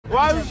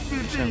Why is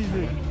Pilisi?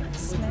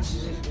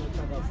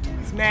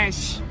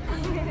 Smash.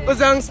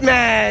 Uzang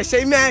smash.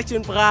 Imagine,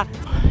 bra.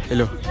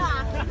 Hello.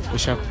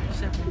 What's up?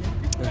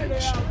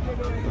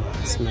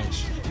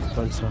 Smash.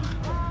 Bonsoir.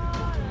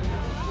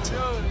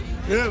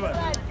 Yeah, man.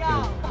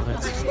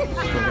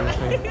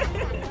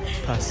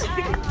 Pass.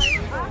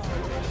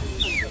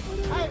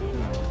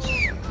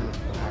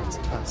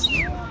 Pass.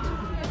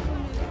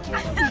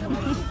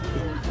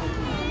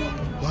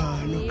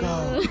 Wow, look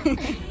out.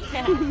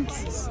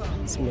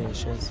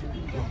 Smashes.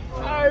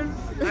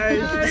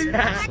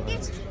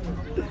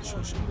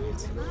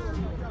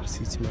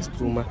 Sithi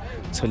masiphuma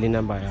thola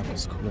inamba yakho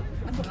sikhuluma.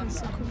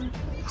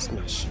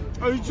 Smash.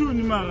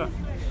 Ayithuni mara.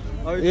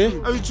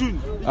 Ayithuni.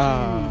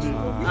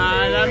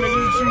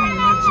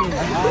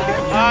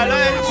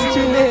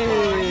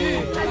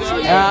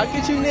 La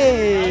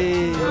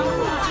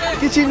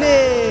kitchen.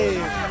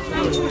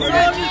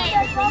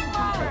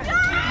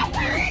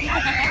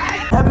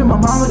 Happy my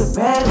mom with a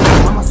bad.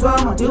 I'ma swear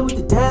I'ma deal with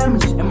the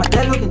damage. And my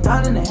dad looking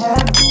down in the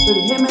heaven. Put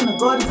him in the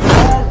God is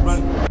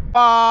bad.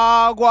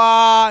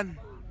 Wagwan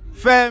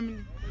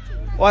family.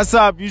 What's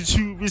up,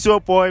 YouTube? It's your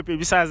boy,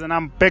 Baby Size, and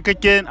I'm back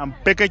again. I'm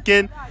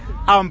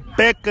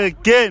back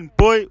again,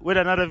 boy, with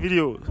another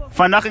video.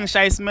 Vandaag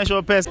shy smash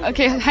or pass.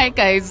 Okay, hi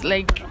guys.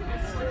 Like,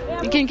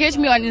 you can catch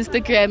me on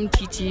Instagram,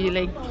 TT.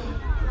 Like,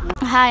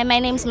 hi, my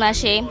name's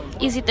Mashe.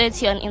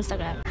 Easy30 on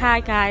Instagram. Hi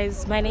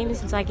guys, my name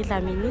is Ntwaki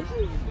Dlamini.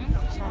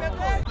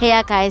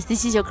 Hey guys,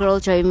 this is your girl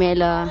Joy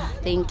Mela.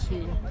 Thank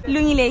you.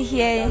 Lungile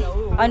here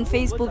on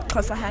Facebook,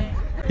 Kosahan.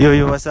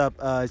 Yo, what's up?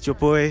 It's your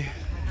boy,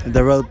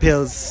 the Real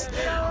Pills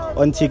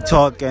on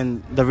TikTok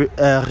and the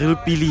Real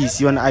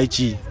Pilisi on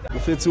IG.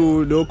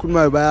 Mfethu lokhu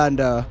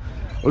mabayanda,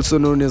 also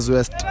known as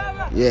West.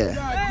 Yeah.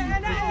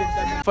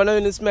 Follow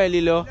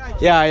uSmiley lo.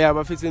 Yeah,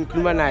 bafethu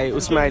ngikhuluma naye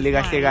uSmiley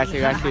kahle.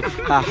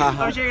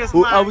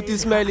 Abuti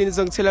Smiley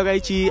nizongithela ka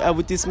IG,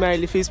 abuti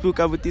Smiley Facebook,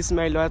 abuti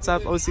Smiley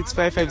WhatsApp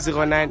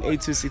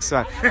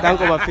 0655098261. Thank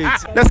you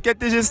bafethu. Let's get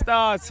this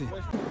started.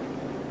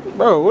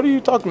 Bro, what are you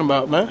talking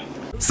about, man?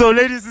 So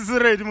ladies, is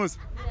it ready, Mus?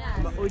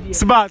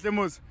 Sibahle,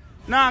 Mus.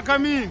 Nah,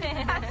 come in.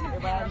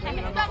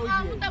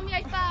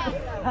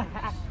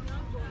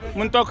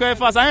 Muntoko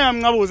fast. I am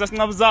ngabuza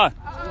singabuza.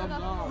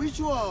 Which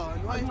one?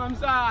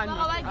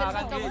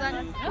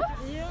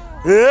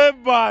 Hey,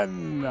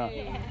 man.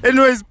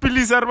 Anyways,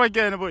 please,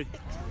 again, boy.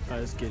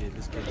 Let's get it,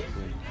 boy.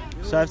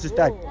 So I have to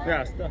start?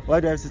 Yeah, start. Why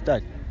do I have to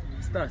start?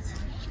 Start.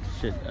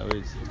 Shit, I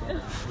wait.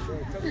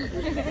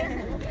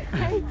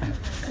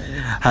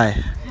 Hi.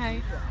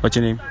 hi. What's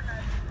your name?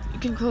 You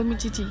can call me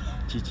Titi.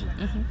 Chichi.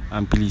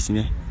 I'm Pilisi,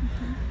 ne?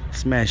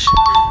 Smash.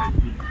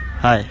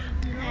 Hi.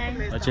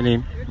 What's your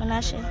name?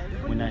 Manashe.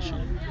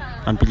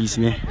 I'm Pilisi,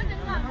 ne?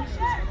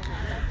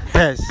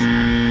 Yes.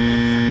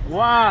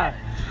 Why?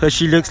 Because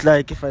she looks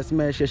like if I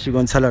smash her, she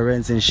gonna tell her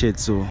rents and shit,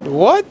 so.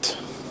 What?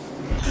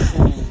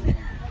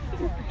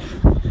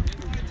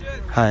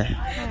 Hi.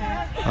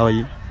 How are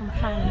you? I'm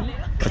fine.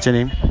 What's your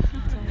name?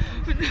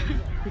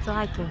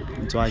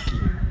 Ntwaki.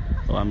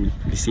 Oh, I'm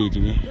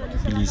Lisedi, ne?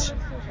 Pilisi.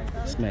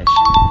 Smash.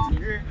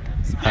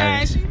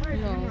 Hi.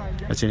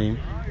 What's your name?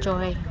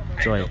 Joy.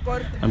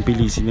 I'm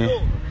Pilisi, ne?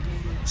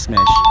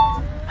 Smash.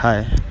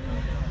 Hi.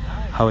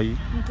 How are you?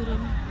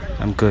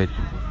 I'm good.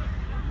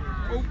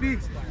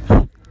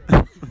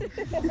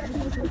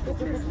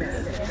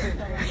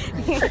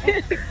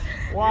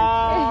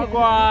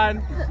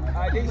 Wagwan.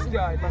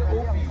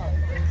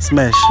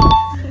 Smash.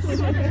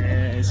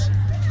 Yes.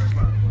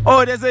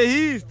 Oh, there's a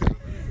history.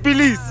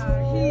 Please.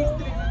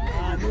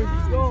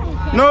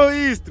 No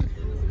history.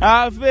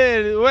 I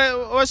fail.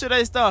 Where should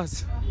I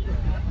start?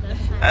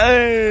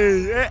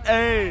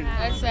 Hey.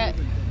 That's it.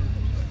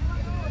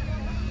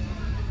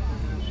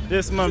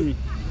 Yes, mommy.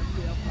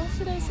 What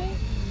should I say?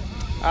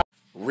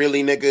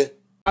 Really, nigga?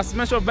 I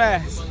smash your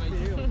bass.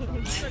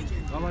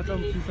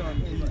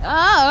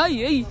 Ah,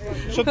 yeah.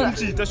 Shoot them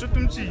cheat.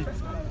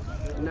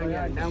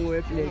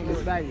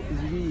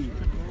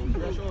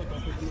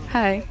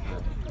 Hi.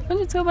 What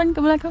you tell me?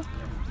 Come like her.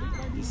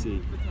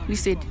 You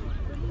said.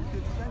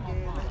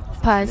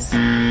 Pass.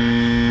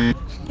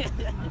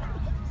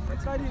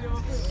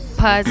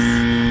 Pass.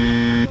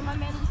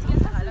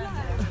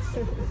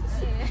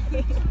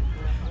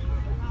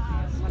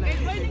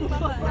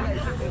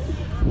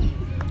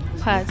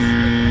 Pass.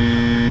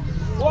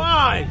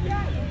 Why?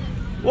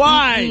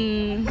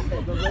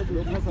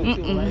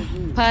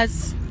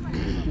 Pass.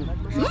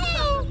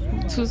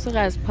 Too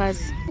serious. Pass.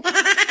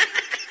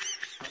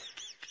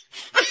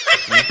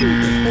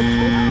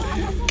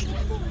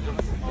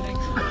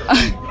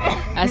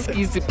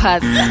 Excuse the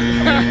pass.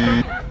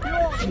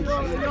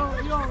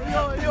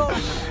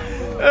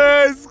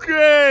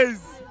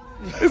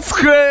 It's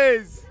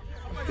crazy.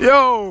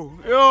 Yo,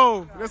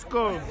 let's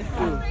go.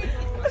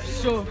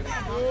 Sure.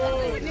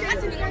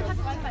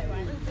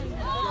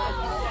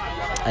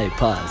 I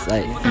pass.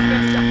 I.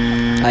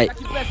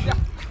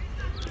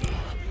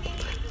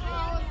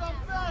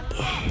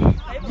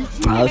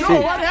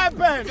 What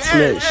happened?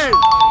 Smash. Hey.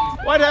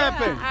 What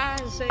happened?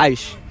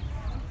 Aish.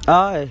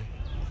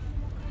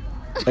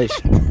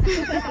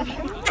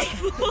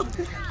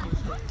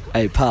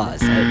 I pass.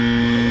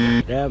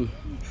 Damn.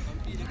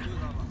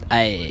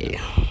 I.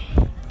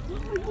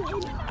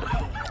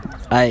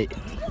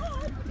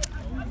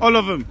 All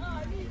of them.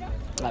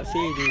 I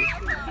feel it.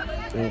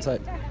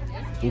 Inside.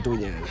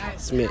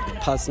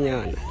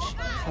 Passnyan.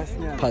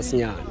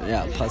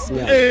 Yeah,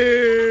 Passnyan.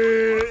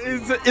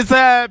 It's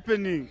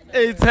happening.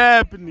 It's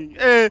happening.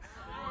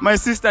 My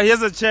sister,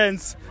 here's a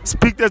chance.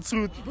 Speak the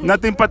truth.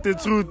 Nothing but the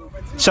truth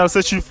shall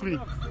set you free.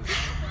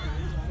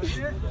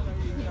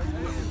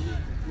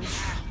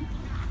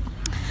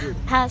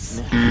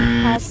 Pass.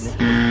 Smash.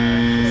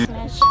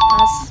 Pass.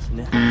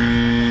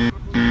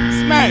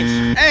 Smash.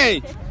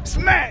 Hey,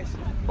 smash.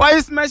 Why are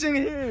you smashing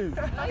him?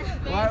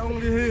 Why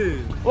only him?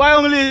 Why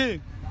only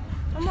him?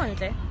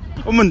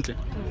 Umuntu.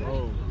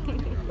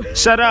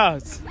 Shout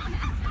out.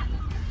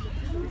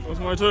 What's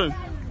my turn?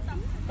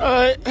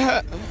 Alright.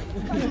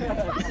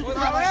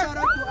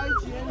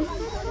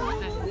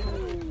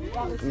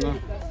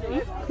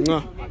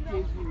 No.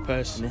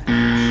 Pass.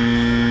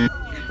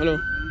 Hello.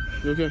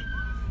 You okay?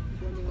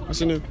 What's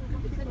your name?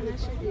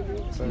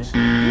 Pass.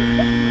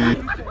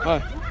 Hi.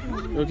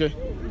 You okay?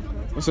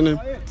 What's your name?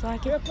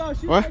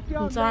 What?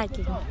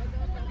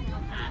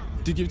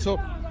 Do you give top?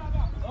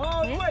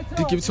 Do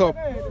you give top?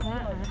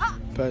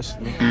 Pass.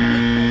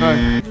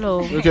 Hi.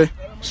 Hello. You okay?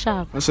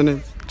 Sharp. What's your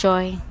name?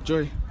 Joy.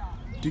 Joy.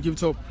 Do you give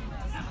top?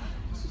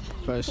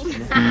 Pass.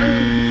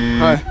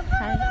 Hi.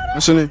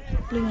 What's your name?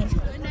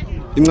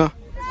 Imna.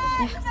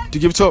 Do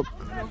you give top?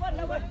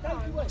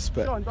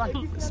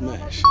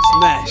 Smash.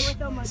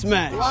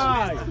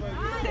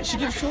 She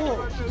gives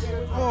short.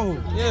 Oh,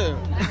 yeah.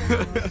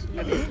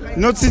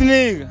 Not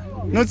cynic.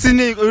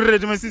 Are you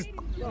ready, my sister?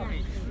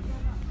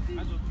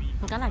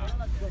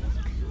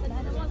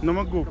 No,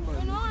 my go.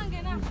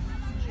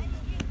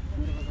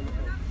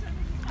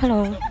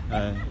 Hello.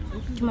 Hi.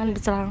 Gimana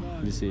berjalan?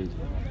 This is.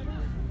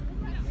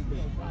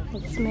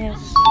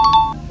 Smash.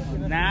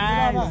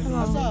 Nice.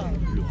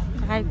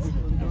 Right.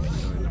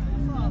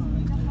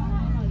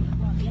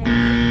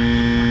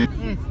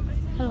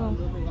 Hello.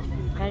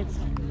 Right.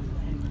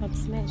 Let's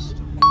smash.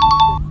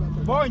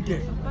 Bonke.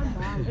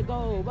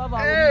 Go.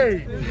 Bye-bye.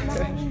 Hey.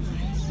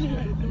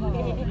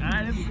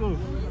 Let's go.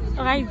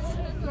 Right.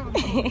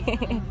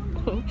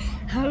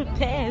 I'll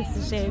pass,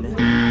 Shane.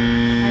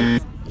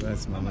 Right.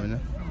 That's my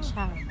man.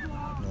 Ciao.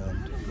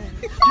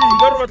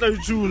 What are you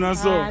doing,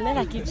 so?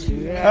 Never get you.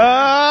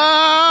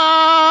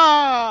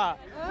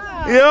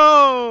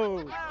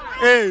 Yo.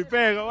 Hey,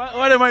 Peg,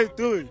 what am I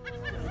doing?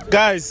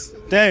 Guys,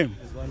 damn.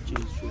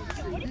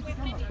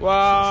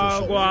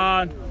 Wow, go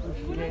on.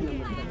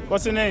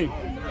 What's your name?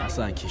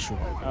 Asaki show.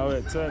 Oh,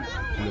 wait, turn.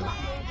 Hello.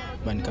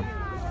 Bankam.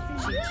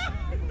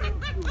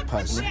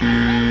 Pass.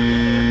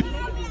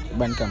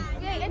 Bankam.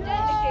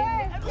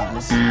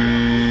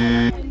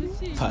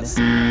 Pass.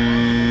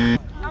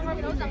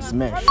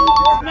 Smash.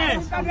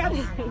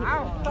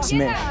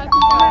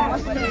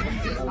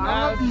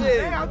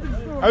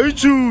 Are you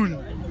tune?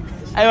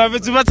 I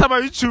have to what's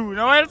about you tune.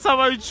 Now what's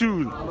about you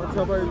tune?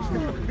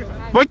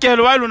 What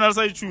can why don't I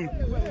say tune?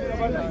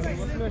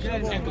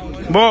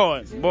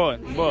 Boy.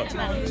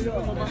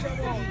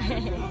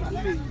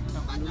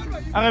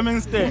 I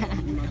mean stay.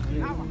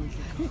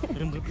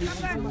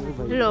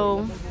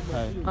 Hello.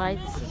 Hi. Right.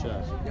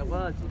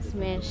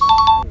 Smash.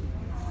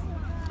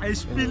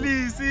 It's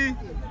Pilisi.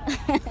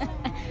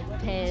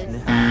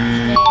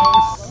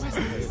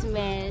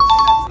 Smash.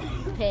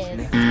 Pass.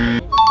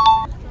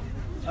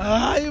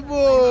 Hi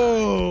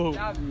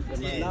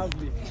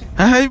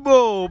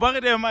bo,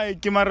 bakit yung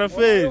mic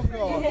marafel?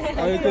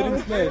 Are you getting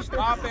smashed?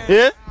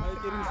 Yeah? Are you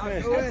getting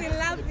smashed?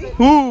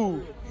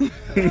 Who?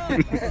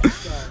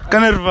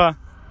 Kanerva.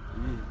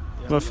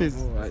 Rafis.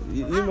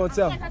 You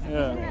motel.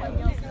 Yeah.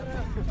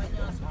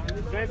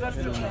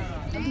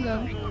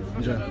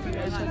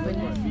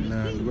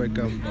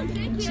 Welcome.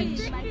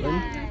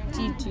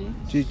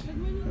 G2.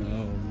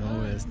 Oh, no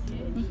West.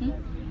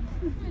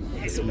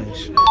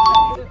 Smash.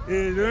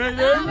 Hey,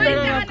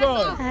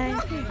 Hi.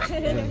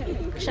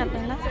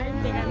 Shapela.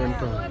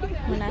 Welcome.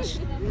 Munash.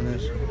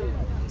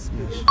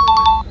 Smash.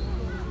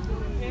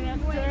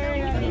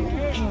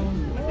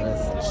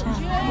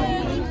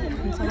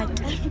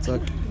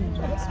 Talk.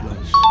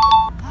 Smash.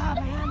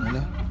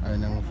 I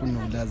know. Full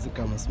of that's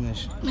come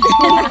smash.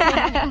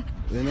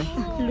 You know?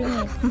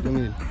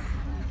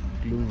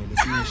 Lungi.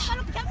 Smash.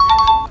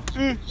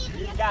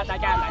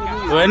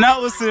 Wena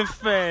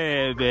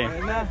usifebe.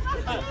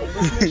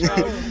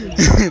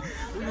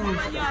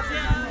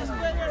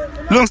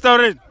 Long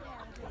story.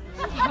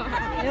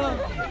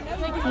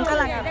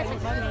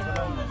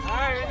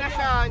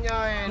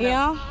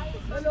 Yeah.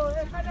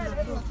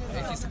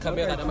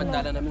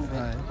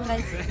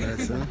 Right.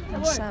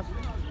 Sharp.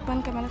 Pan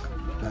kamera.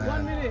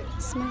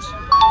 Smash.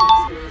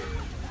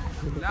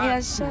 Yeah,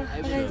 sharp.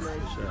 Right.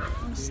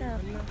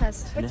 Sharp. Pass.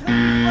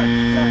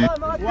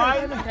 Why?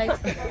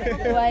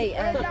 Why?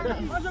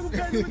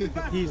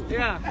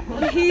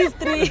 He's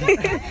three.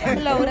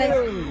 Hello, right.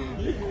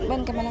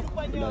 Pan kamera.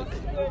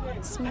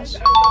 Smash.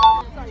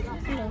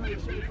 Hello. Right.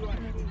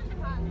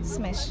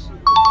 Smash.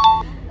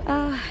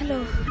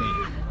 Hello.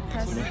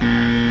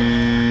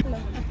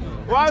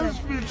 Why is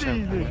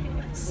it?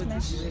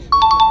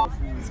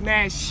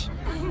 Smash.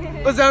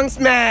 Uzang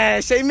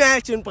smash.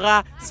 Imagine,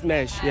 bra.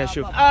 Smash. Yeah,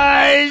 sure.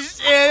 Ay,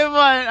 shit,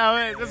 man.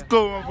 Alright, let's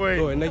go, my boy.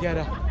 Oh,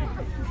 nagara.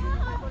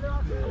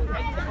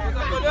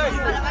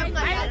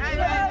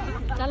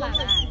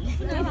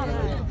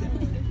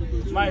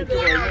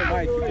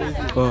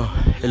 Oh,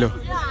 hello.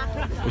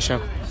 What's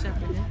up?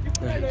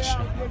 Oh,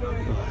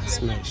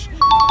 smash.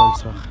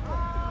 Bonsoir.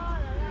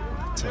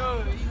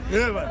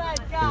 Yeah, man.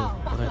 Hello.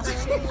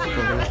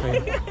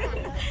 Right.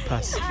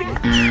 Pass.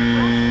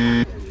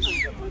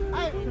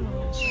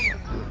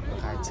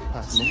 Right.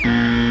 Pass.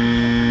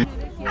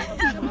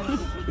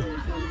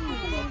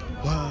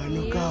 Wow,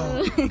 no go.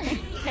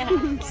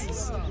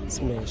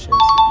 Smash.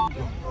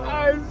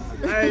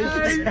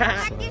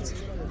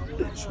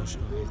 Sure.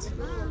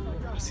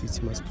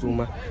 Sithi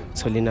masiphuma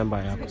thola inamba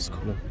yakho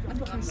sikhuluma.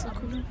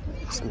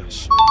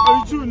 Smash.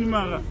 Ayitshuni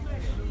mara.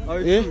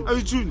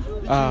 Ayitshuni.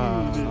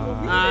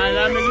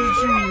 Lami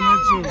ayitshuni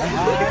nethu.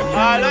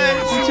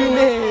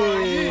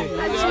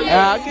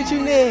 La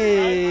ayitshuni.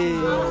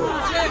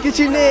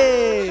 Kitchene.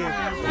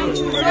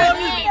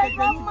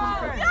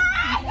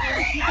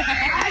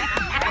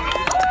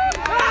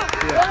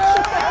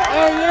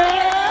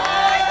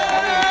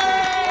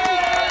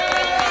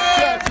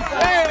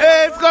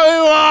 It's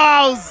going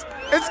wows!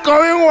 It's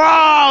going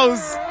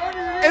wows!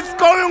 It's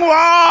going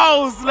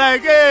wows!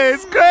 Like, hey,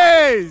 it's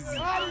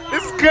crazy!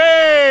 It's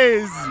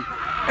crazy!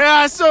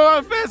 Yeah,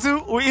 so first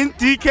we in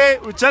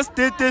DK, we just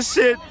did this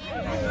shit.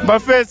 But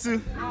first,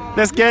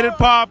 let's get it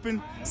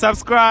popping.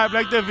 Subscribe,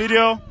 like the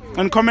video,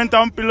 and comment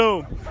down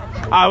below.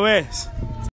 Always.